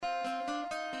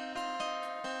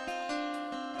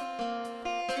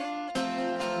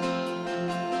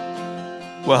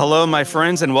Well, hello, my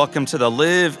friends, and welcome to the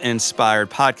Live Inspired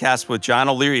podcast with John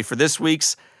O'Leary for this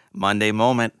week's Monday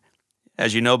Moment.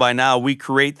 As you know by now, we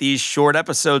create these short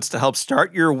episodes to help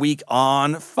start your week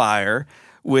on fire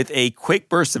with a quick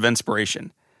burst of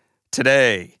inspiration.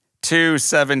 Today,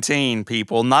 2/17,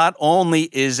 people, not only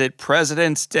is it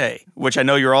President's Day, which I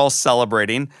know you're all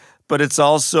celebrating, but it's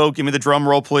also, give me the drum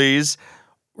roll, please,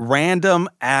 Random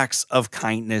Acts of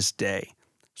Kindness Day.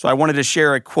 So I wanted to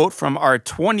share a quote from our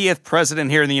 20th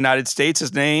president here in the United States.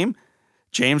 His name,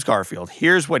 James Garfield.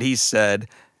 Here's what he said.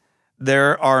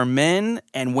 There are men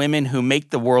and women who make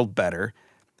the world better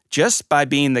just by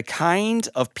being the kind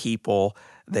of people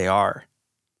they are.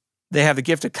 They have the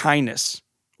gift of kindness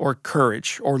or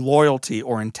courage or loyalty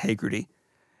or integrity.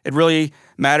 It really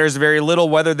matters very little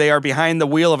whether they are behind the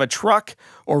wheel of a truck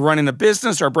or running a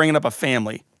business or bringing up a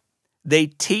family. They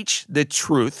teach the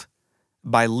truth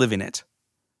by living it.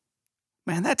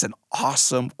 Man, that's an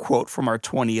awesome quote from our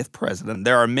 20th president.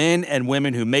 There are men and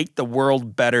women who make the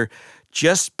world better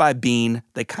just by being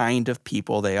the kind of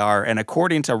people they are. And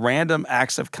according to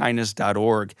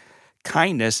randomactsofkindness.org,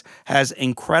 kindness has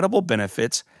incredible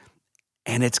benefits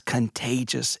and it's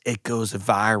contagious. It goes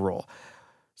viral.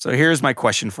 So here's my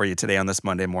question for you today on this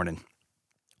Monday morning.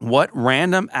 What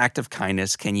random act of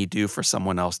kindness can you do for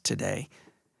someone else today?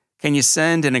 Can you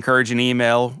send an encouraging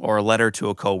email or a letter to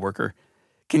a coworker?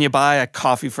 Can you buy a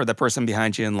coffee for the person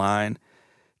behind you in line?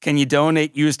 Can you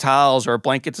donate used towels or a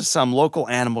blanket to some local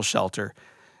animal shelter?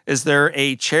 Is there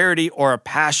a charity or a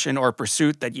passion or a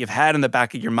pursuit that you've had in the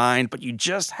back of your mind, but you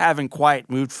just haven't quite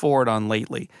moved forward on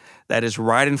lately that is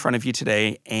right in front of you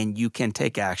today and you can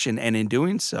take action? And in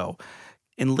doing so,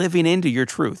 in living into your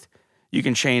truth, you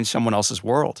can change someone else's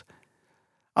world.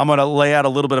 I'm going to lay out a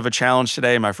little bit of a challenge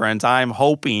today, my friends. I'm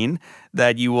hoping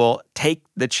that you will take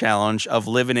the challenge of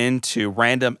living into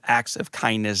Random Acts of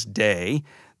Kindness Day,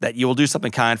 that you will do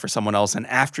something kind for someone else, and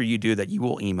after you do that, you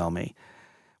will email me.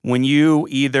 When you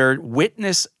either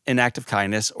witness an act of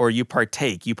kindness or you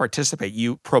partake, you participate,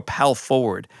 you propel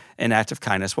forward an act of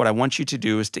kindness, what I want you to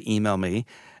do is to email me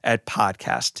at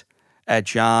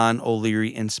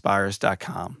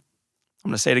podcast@johnolearyinspires.com. I'm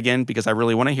going to say it again because I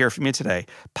really want to hear from you today.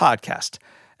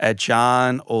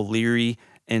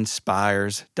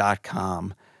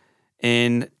 podcast@johnolearyinspires.com.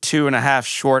 In 2.5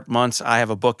 short months, I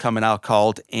have a book coming out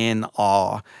called In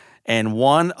Awe. And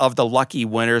one of the lucky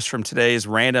winners from today's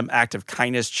Random Act of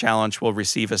Kindness Challenge will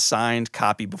receive a signed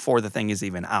copy before the thing is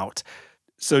even out.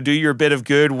 So do your bit of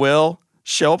goodwill,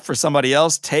 show up for somebody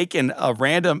else, take a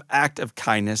random act of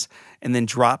kindness, and then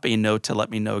drop a note to let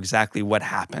me know exactly what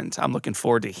happened. I'm looking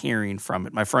forward to hearing from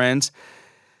it. My friends,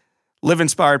 Live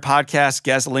Inspired podcast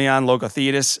guest Leon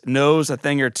Logothetis knows a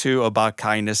thing or two about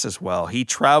kindness as well. He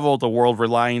traveled the world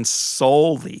relying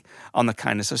solely on the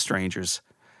kindness of strangers.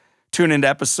 Tune into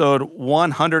episode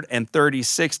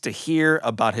 136 to hear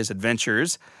about his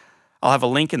adventures. I'll have a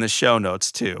link in the show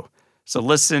notes too. So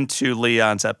listen to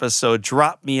Leon's episode,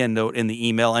 drop me a note in the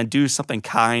email, and do something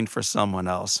kind for someone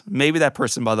else. Maybe that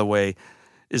person, by the way,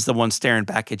 is the one staring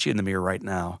back at you in the mirror right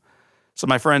now. So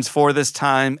my friends, for this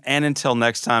time and until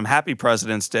next time, happy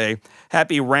President's Day.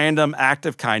 Happy Random Act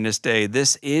of Kindness Day.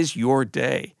 This is your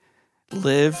day.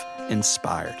 Live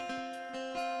inspired.